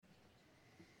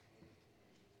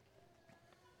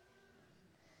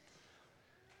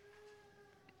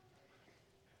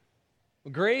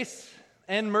Grace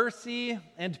and mercy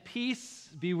and peace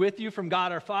be with you from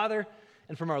God our Father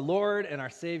and from our Lord and our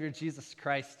Savior Jesus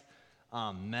Christ.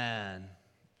 Amen.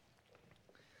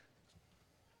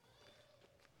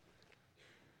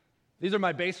 These are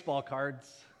my baseball cards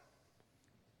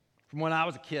from when I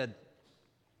was a kid.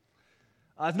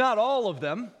 It's not all of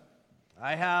them.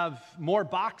 I have more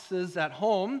boxes at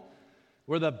home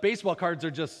where the baseball cards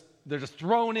are just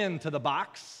thrown into the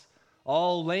box,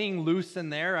 all laying loose in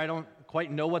there. I don't quite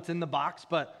know what's in the box,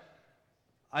 but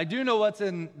I do know what's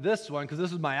in this one because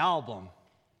this is my album.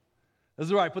 This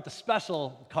is where I put the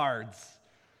special cards,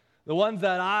 the ones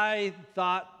that I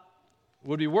thought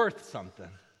would be worth something,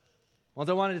 ones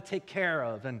I wanted to take care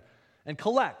of and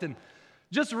collect. And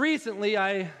just recently,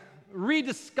 I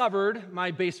rediscovered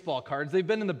my baseball cards. They've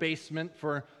been in the basement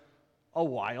for a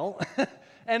while,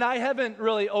 and I haven't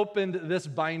really opened this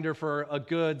binder for a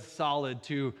good solid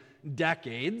 2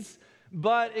 decades,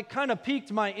 but it kind of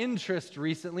piqued my interest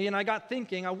recently, and I got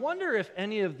thinking, I wonder if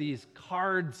any of these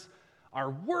cards are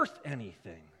worth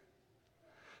anything.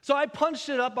 So I punched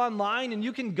it up online, and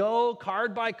you can go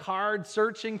card by card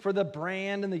searching for the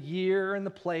brand and the year and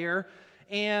the player.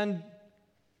 And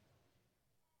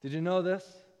did you know this?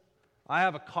 I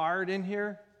have a card in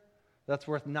here that's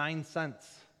worth 9 cents.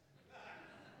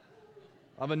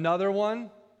 I have another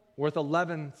one worth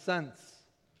 11 cents.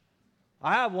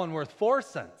 I have one worth 4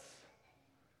 cents.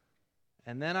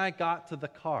 And then I got to the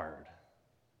card.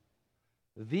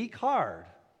 The card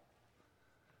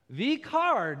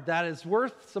that is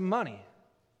worth some money.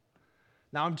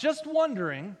 Now, I'm just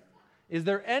wondering, is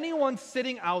there anyone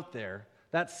sitting out there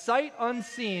that sight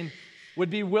unseen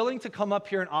would be willing to come up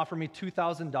here and offer me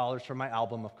 $2,000 for my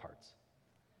album of cards?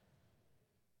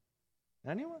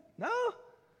 Anyone? No?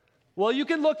 Well, you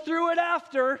can look through it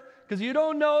after because you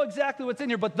don't know exactly what's in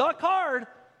here. But the card,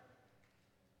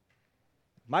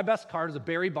 my best card is a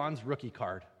Barry Bonds rookie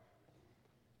card.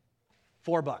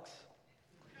 $4.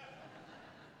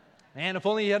 And if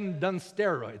only he hadn't done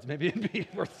steroids, maybe it'd be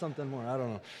worth something more. I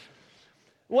don't know.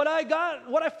 What I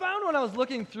found when I was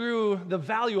looking through the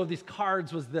value of these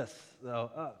cards was this,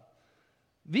 though.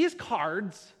 These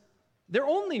cards, they're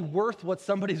only worth what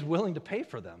somebody's willing to pay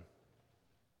for them.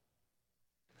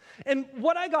 And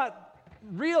what I got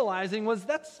realizing was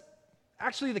that's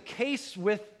actually the case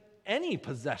with any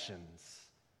possessions,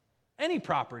 any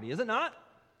property, is it not?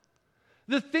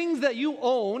 The things that you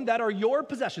own that are your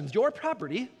possessions, your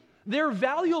property, they're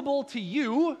valuable to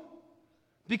you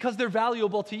because they're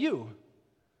valuable to you.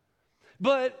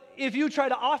 But if you try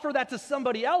to offer that to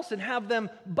somebody else and have them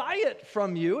buy it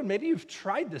from you, and maybe you've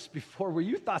tried this before where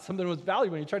you thought something was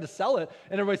valuable and you tried to sell it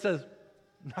and everybody says,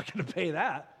 I'm not going to pay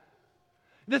that.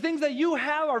 The things that you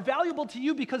have are valuable to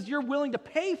you because you're willing to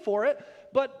pay for it,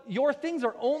 but your things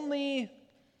are only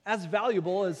as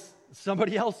valuable as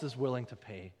somebody else is willing to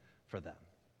pay for them.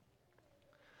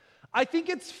 I think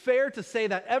it's fair to say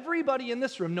that everybody in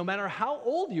this room, no matter how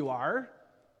old you are,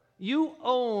 you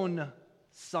own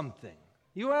something.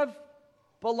 You have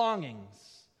belongings.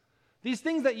 These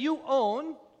things that you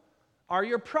own are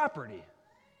your property.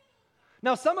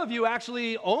 Now, some of you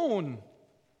actually own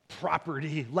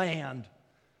property, land.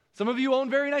 Some of you own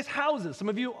very nice houses. Some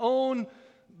of you own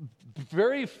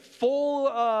very full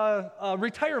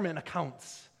retirement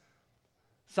accounts.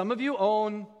 Some of you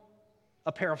own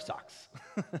a pair of socks.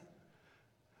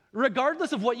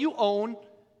 Regardless of what you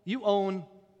own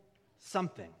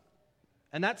something.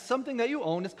 And that something that you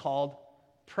own is called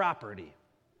property.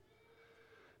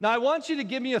 Now, I want you to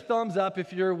give me a thumbs up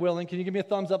if you're willing. Can you give me a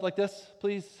thumbs up like this,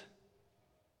 please?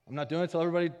 I'm not doing it until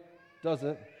everybody does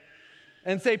it.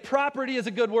 And say, property is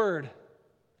a good word.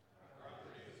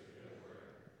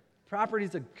 Property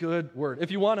is a good word. If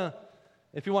you want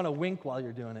to wink while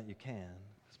you're doing it, you can.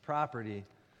 Because property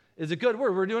is a good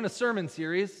word. We're doing a sermon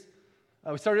series.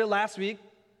 We started it last week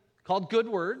called Good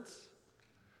Words.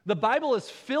 The Bible is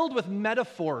filled with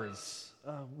metaphors,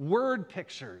 word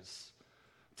pictures,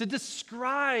 to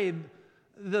describe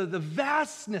the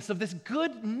vastness of this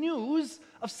good news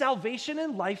of salvation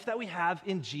and life that we have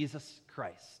in Jesus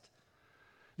Christ.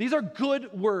 These are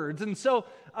good words. And so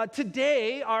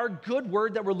today, our good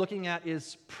word that we're looking at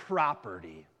is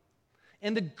property.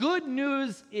 And the good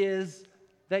news is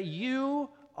that you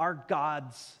are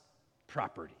God's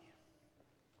property.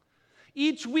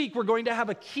 Each week, we're going to have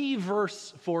a key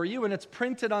verse for you, and it's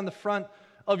printed on the front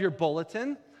of your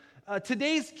bulletin.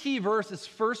 Today's key verse is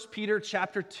 1 Peter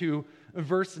chapter 2,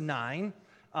 verse 9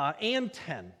 and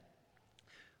 10.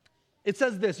 It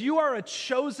says this, "You are a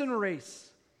chosen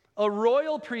race, a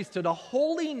royal priesthood, a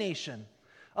holy nation,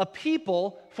 a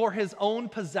people for his own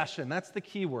possession." That's the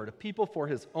key word, a people for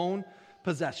his own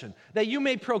possession, that you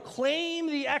may proclaim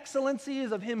the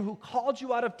excellencies of him who called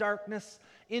you out of darkness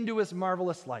into his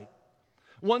marvelous light.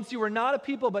 Once you were not a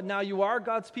people, but now you are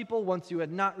God's people. Once you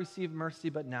had not received mercy,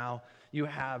 but now you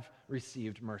have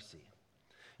received mercy.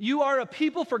 You are a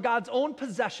people for God's own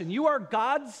possession. You are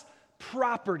God's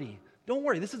property. Don't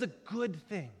worry, this is a good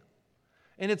thing.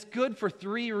 And it's good for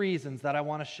 3 reasons that I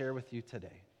want to share with you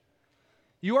today.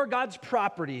 You are God's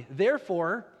property,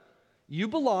 therefore, you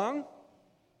belong.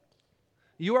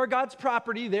 You are God's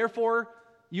property, therefore,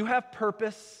 you have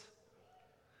purpose.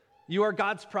 You are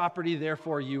God's property,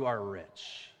 therefore, you are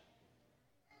rich.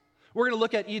 We're going to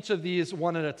look at each of these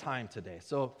one at a time today.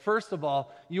 So, first of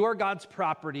all, you are God's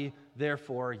property,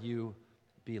 therefore, you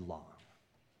belong.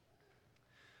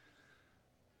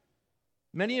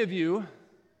 Many of you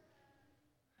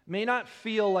may not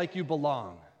feel like you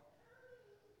belong,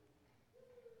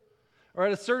 or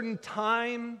at a certain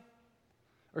time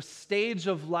or stage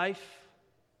of life,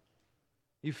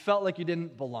 you felt like you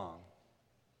didn't belong.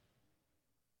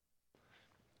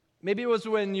 Maybe it was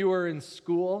when you were in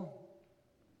school.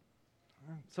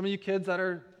 Some of you kids that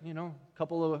are, a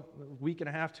couple of week and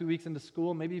a half, 2 weeks into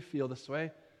school, maybe you feel this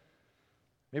way.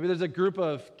 Maybe there's a group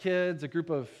of kids, a group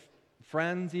of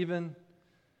friends even,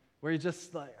 where you're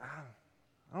just like,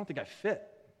 I don't think I fit.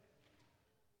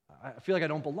 I feel like I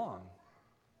don't belong.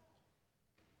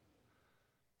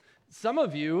 Some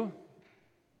of you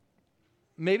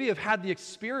maybe have had the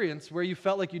experience where you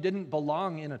felt like you didn't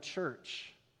belong in a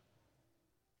church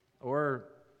or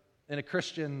in a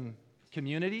Christian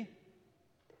community.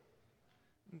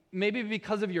 Maybe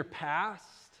because of your past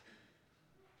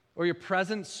or your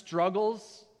present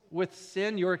struggles with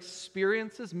sin, your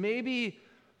experiences. Maybe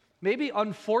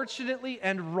unfortunately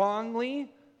and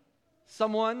wrongly,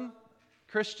 someone,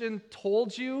 Christian,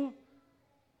 told you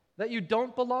that you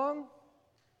don't belong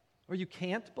or you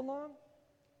can't belong.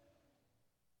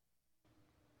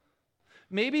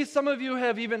 Maybe some of you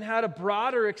have even had a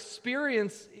broader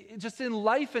experience just in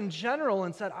life in general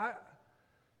and said,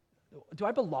 do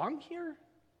I belong here?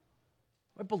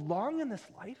 Do I belong in this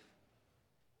life?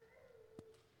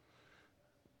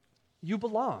 You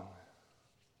belong.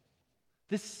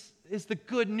 This is the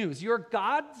good news. You're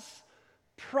God's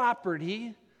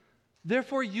property,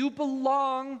 therefore you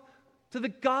belong to the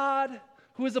God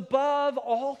who is above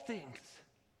all things.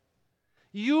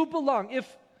 You belong.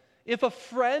 If a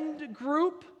friend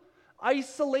group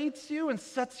isolates you and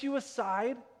sets you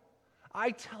aside,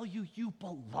 I tell you, you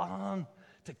belong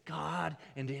to God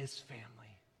and to his family.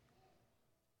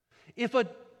 If a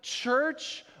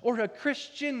church or a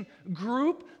Christian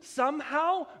group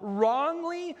somehow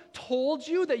wrongly told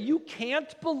you that you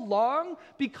can't belong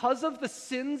because of the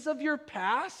sins of your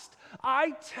past,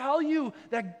 I tell you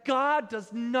that God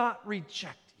does not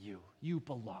reject you. You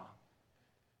belong.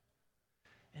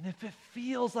 And if it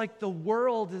feels like the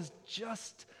world is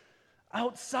just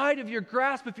outside of your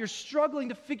grasp, if you're struggling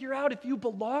to figure out if you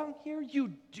belong here,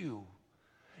 you do.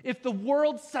 If the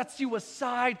world sets you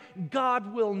aside,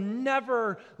 God will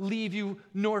never leave you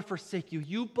nor forsake you.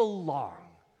 You belong.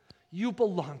 You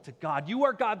belong to God. You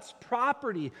are God's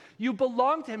property. You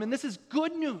belong to him. And this is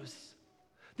good news.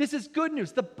 This is good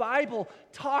news. The Bible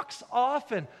talks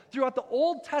often throughout the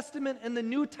Old Testament and the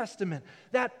New Testament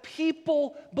that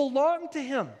people belong to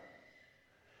him.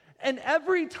 And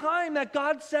every time that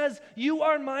God says, you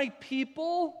are my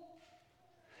people,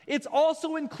 it's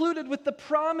also included with the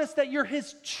promise that you're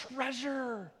his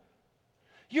treasure.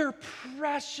 You're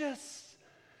precious.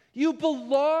 You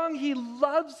belong. He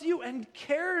loves you and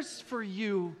cares for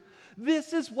you.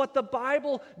 This is what the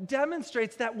Bible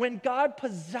demonstrates, that when God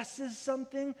possesses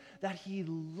something, that he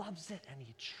loves it and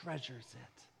he treasures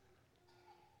it.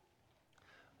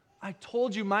 I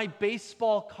told you my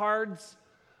baseball cards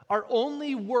are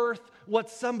only worth what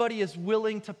somebody is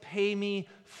willing to pay me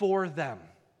for them.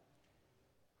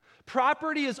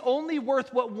 Property is only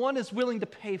worth what one is willing to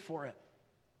pay for it.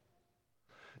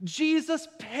 Jesus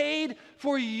paid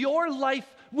for your life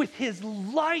with his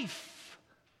life.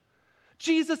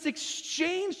 Jesus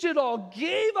exchanged it all,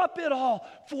 gave up it all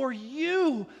for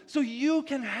you so you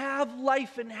can have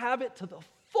life and have it to the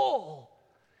full.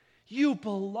 You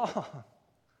belong.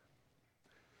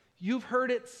 You've heard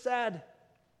it said,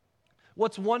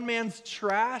 what's one man's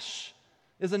trash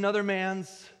is another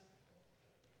man's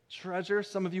treasure.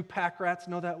 Some of you pack rats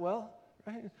know that well,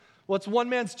 right? What's one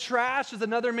man's trash is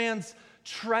another man's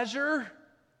treasure.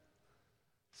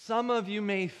 Some of you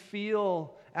may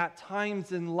feel at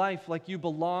times in life like you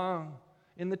belong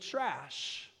in the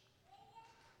trash,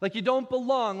 like you don't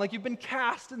belong, like you've been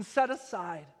cast and set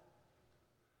aside.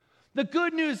 The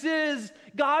good news is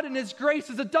God in his grace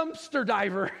is a dumpster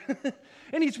diver.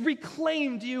 And he's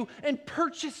reclaimed you and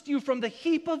purchased you from the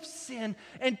heap of sin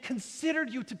and considered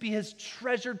you to be his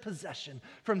treasured possession,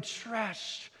 from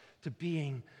trash to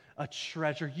being a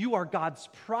treasure. You are God's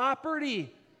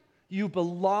property. You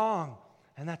belong.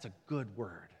 And that's a good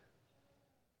word.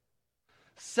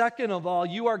 Second of all,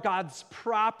 you are God's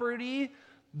property,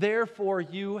 therefore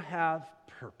you have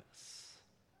purpose.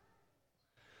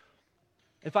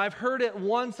 If I've heard it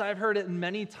once, I've heard it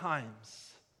many times.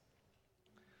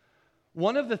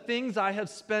 One of the things I have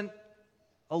spent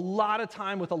a lot of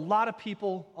time with a lot of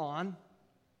people on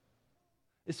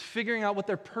is figuring out what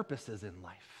their purpose is in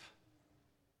life.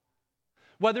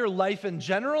 Whether life in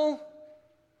general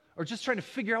or just trying to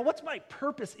figure out what's my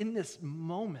purpose in this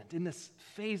moment, in this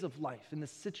phase of life, in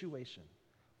this situation.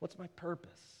 What's my purpose?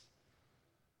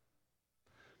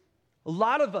 A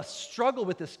lot of us struggle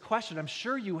with this question. I'm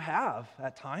sure you have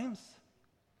at times.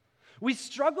 We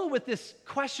struggle with this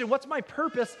question, what's my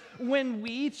purpose, when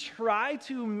we try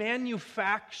to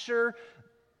manufacture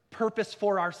purpose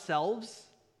for ourselves,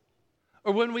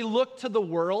 or when we look to the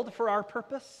world for our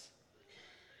purpose.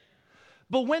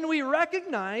 But when we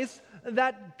recognize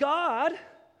that God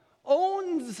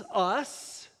owns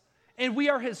us and we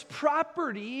are his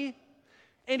property,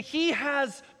 and he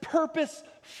has purpose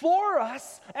for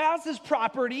us as his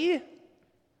property,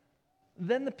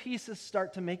 then the pieces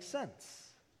start to make sense.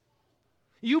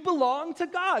 You belong to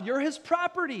God. You're his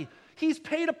property. He's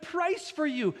paid a price for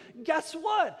you. Guess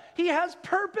what? He has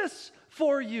purpose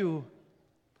for you.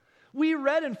 We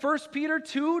read in 1 Peter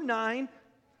 2:9,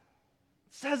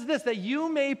 says this, that you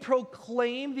may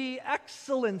proclaim the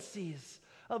excellencies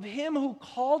of him who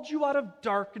called you out of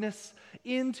darkness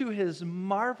into his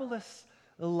marvelous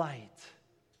light.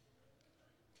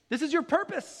 This is your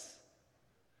purpose.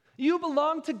 You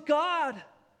belong to God.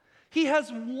 He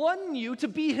has won you to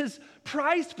be his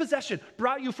prized possession,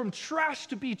 brought you from trash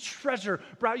to be treasure,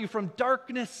 brought you from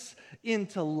darkness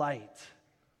into light.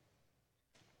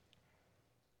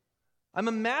 I'm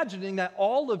imagining that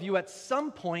all of you at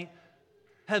some point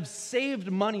have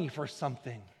saved money for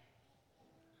something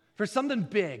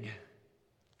big.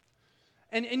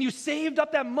 And you saved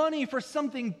up that money for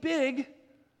something big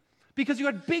because you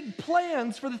had big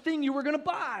plans for the thing you were going to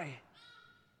buy.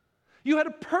 You had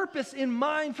a purpose in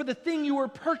mind for the thing you were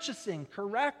purchasing,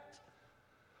 correct?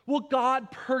 Well,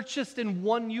 God purchased and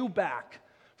won you back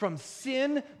from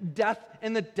sin, death,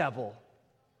 and the devil.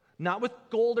 Not with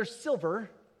gold or silver,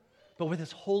 but with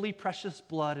his holy, precious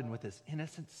blood and with his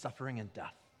innocent suffering and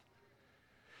death.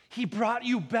 He brought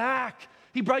you back.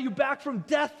 He brought you back from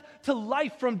death to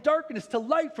life, from darkness to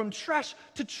light, from trash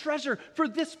to treasure, for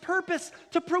this purpose,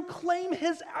 to proclaim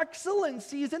his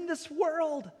excellencies in this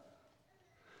world.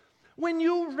 When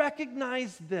you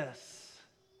recognize this,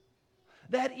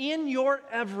 that in your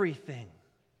everything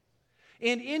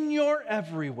and in your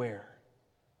everywhere,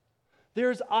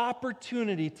 there's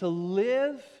opportunity to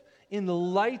live in the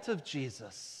light of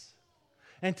Jesus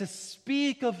and to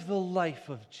speak of the life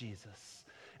of Jesus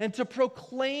and to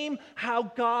proclaim how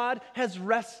God has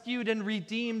rescued and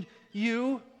redeemed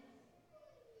you,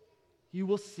 you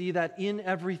will see that in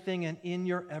everything and in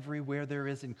your everywhere there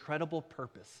is incredible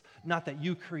purpose, not that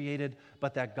you created,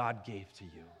 but that God gave to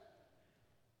you.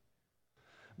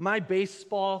 My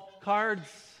baseball cards,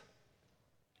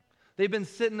 they've been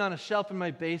sitting on a shelf in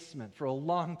my basement for a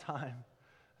long time.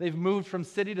 They've moved from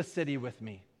city to city with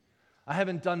me. I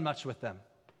haven't done much with them.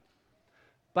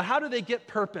 But how do they get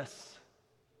purpose?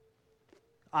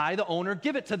 I, the owner,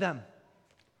 give it to them.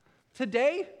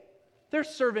 Today, they're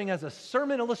serving as a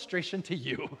sermon illustration to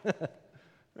you,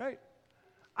 right?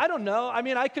 I don't know. I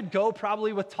mean, I could go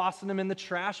probably with tossing them in the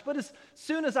trash, but as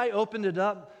soon as I opened it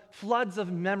up, floods of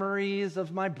memories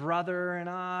of my brother and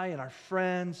I and our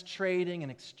friends trading and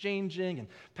exchanging and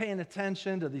paying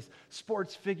attention to these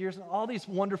sports figures, and all these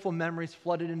wonderful memories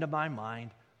flooded into my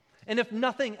mind. And if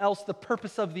nothing else, the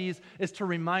purpose of these is to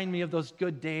remind me of those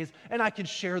good days, and I can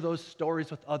share those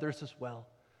stories with others as well.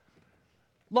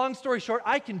 Long story short,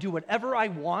 I can do whatever I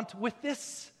want with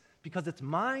this because it's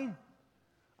mine.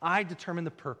 I determine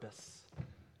the purpose.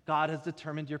 God has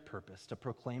determined your purpose to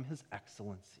proclaim his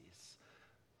excellencies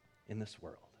in this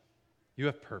world. You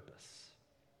have purpose.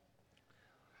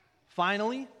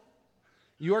 Finally,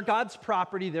 you are God's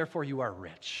property, therefore you are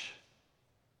rich.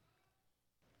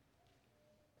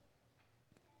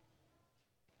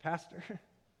 Pastor,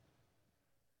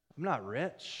 I'm not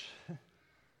rich.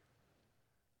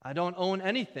 I don't own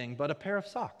anything but a pair of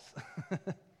socks.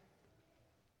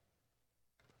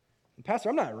 Pastor,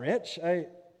 I'm not rich. It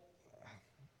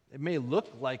may look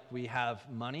like we have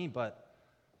money, but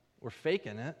we're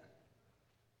faking it.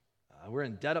 We're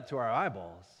in debt up to our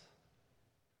eyeballs.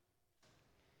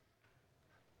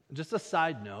 Just a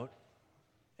side note,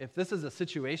 if this is a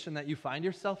situation that you find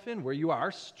yourself in where you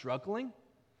are struggling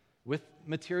with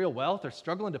material wealth or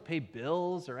struggling to pay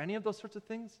bills or any of those sorts of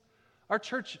things, our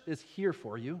church is here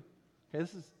for you. Okay,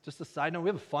 this is just a side note. We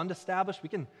have a fund established. We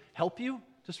can help you.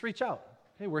 Just reach out.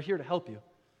 Okay, we're here to help you.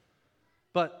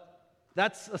 But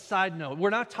that's a side note. We're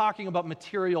not talking about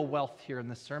material wealth here in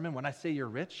this sermon. When I say you're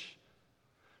rich,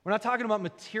 we're not talking about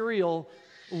material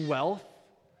wealth.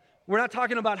 We're not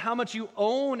talking about how much you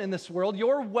own in this world.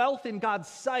 Your wealth in God's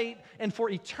sight and for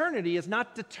eternity is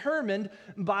not determined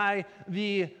by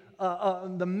the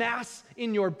mass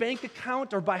in your bank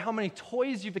account or by how many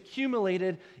toys you've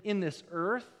accumulated in this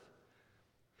earth.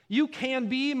 You can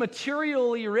be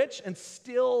materially rich and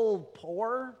still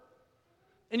poor.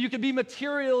 And you can be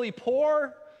materially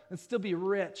poor and still be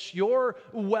rich. Your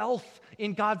wealth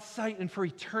in God's sight and for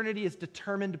eternity is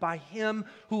determined by Him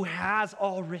who has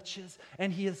all riches.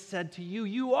 And He has said to you,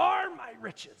 you are my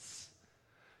riches.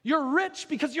 You're rich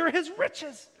because you're His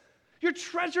riches. You're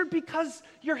treasured because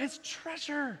you're His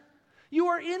treasure. You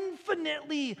are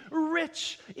infinitely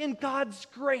rich in God's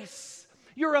grace.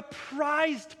 You're a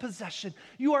prized possession.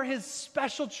 You are His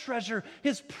special treasure,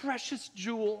 His precious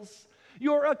jewels.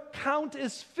 Your account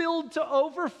is filled to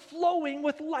overflowing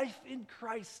with life in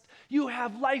Christ. You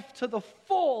have life to the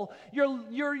full. Your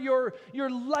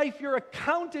life, your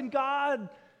account in God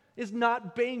is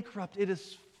not bankrupt. It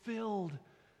is filled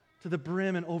to the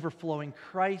brim and overflowing.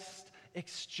 Christ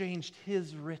exchanged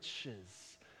His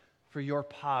riches for your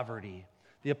poverty.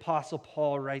 The Apostle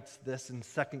Paul writes this in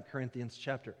 2 Corinthians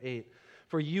chapter 8.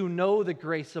 For you know the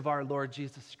grace of our Lord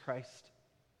Jesus Christ,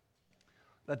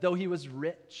 that though He was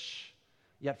rich,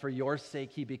 yet for your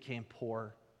sake He became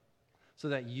poor, so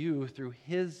that you, through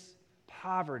His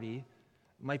poverty,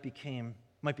 might become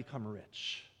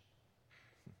rich.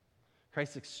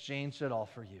 Christ exchanged it all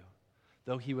for you.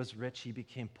 Though He was rich, He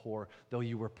became poor. Though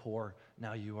you were poor,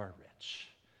 now you are rich.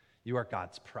 You are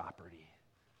God's property.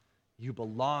 You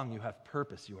belong, you have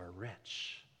purpose, you are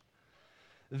rich.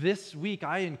 This week,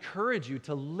 I encourage you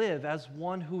to live as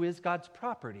one who is God's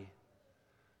property,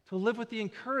 to live with the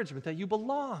encouragement that you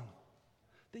belong,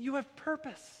 that you have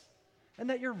purpose, and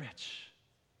that you're rich.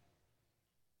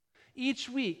 Each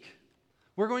week,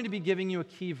 we're going to be giving you a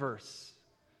key verse.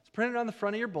 It's printed on the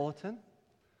front of your bulletin.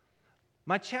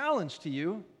 My challenge to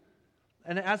you,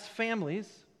 and as families,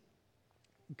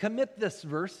 commit this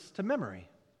verse to memory.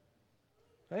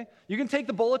 Okay? You can take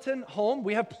the bulletin home.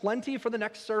 We have plenty for the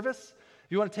next service.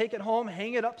 If you want to take it home,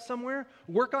 hang it up somewhere,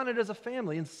 work on it as a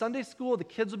family. In Sunday school, the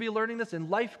kids will be learning this. In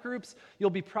life groups, you'll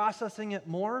be processing it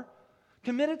more.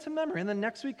 Commit it to memory. And then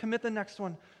next week, commit the next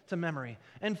one to memory.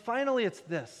 And finally, it's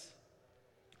this.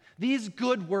 These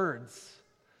good words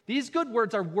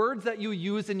are words that you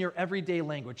use in your everyday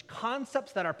language,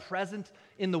 concepts that are present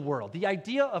in the world. The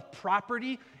idea of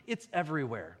property, it's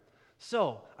everywhere.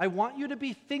 So I want you to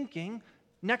be thinking,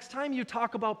 next time you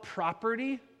talk about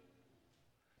property,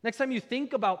 next time you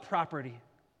think about property,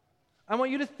 I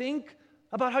want you to think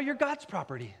about how you're God's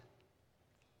property.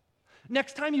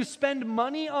 Next time you spend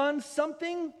money on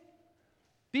something,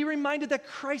 be reminded that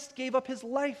Christ gave up His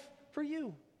life for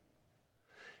you.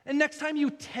 And next time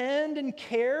you tend and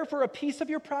care for a piece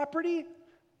of your property,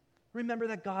 remember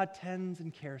that God tends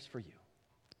and cares for you.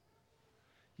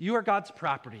 You are God's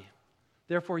property.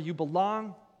 Therefore, you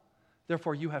belong.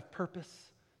 Therefore, you have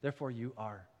purpose. Therefore, you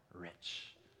are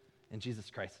rich. In Jesus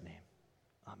Christ's name,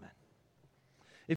 amen.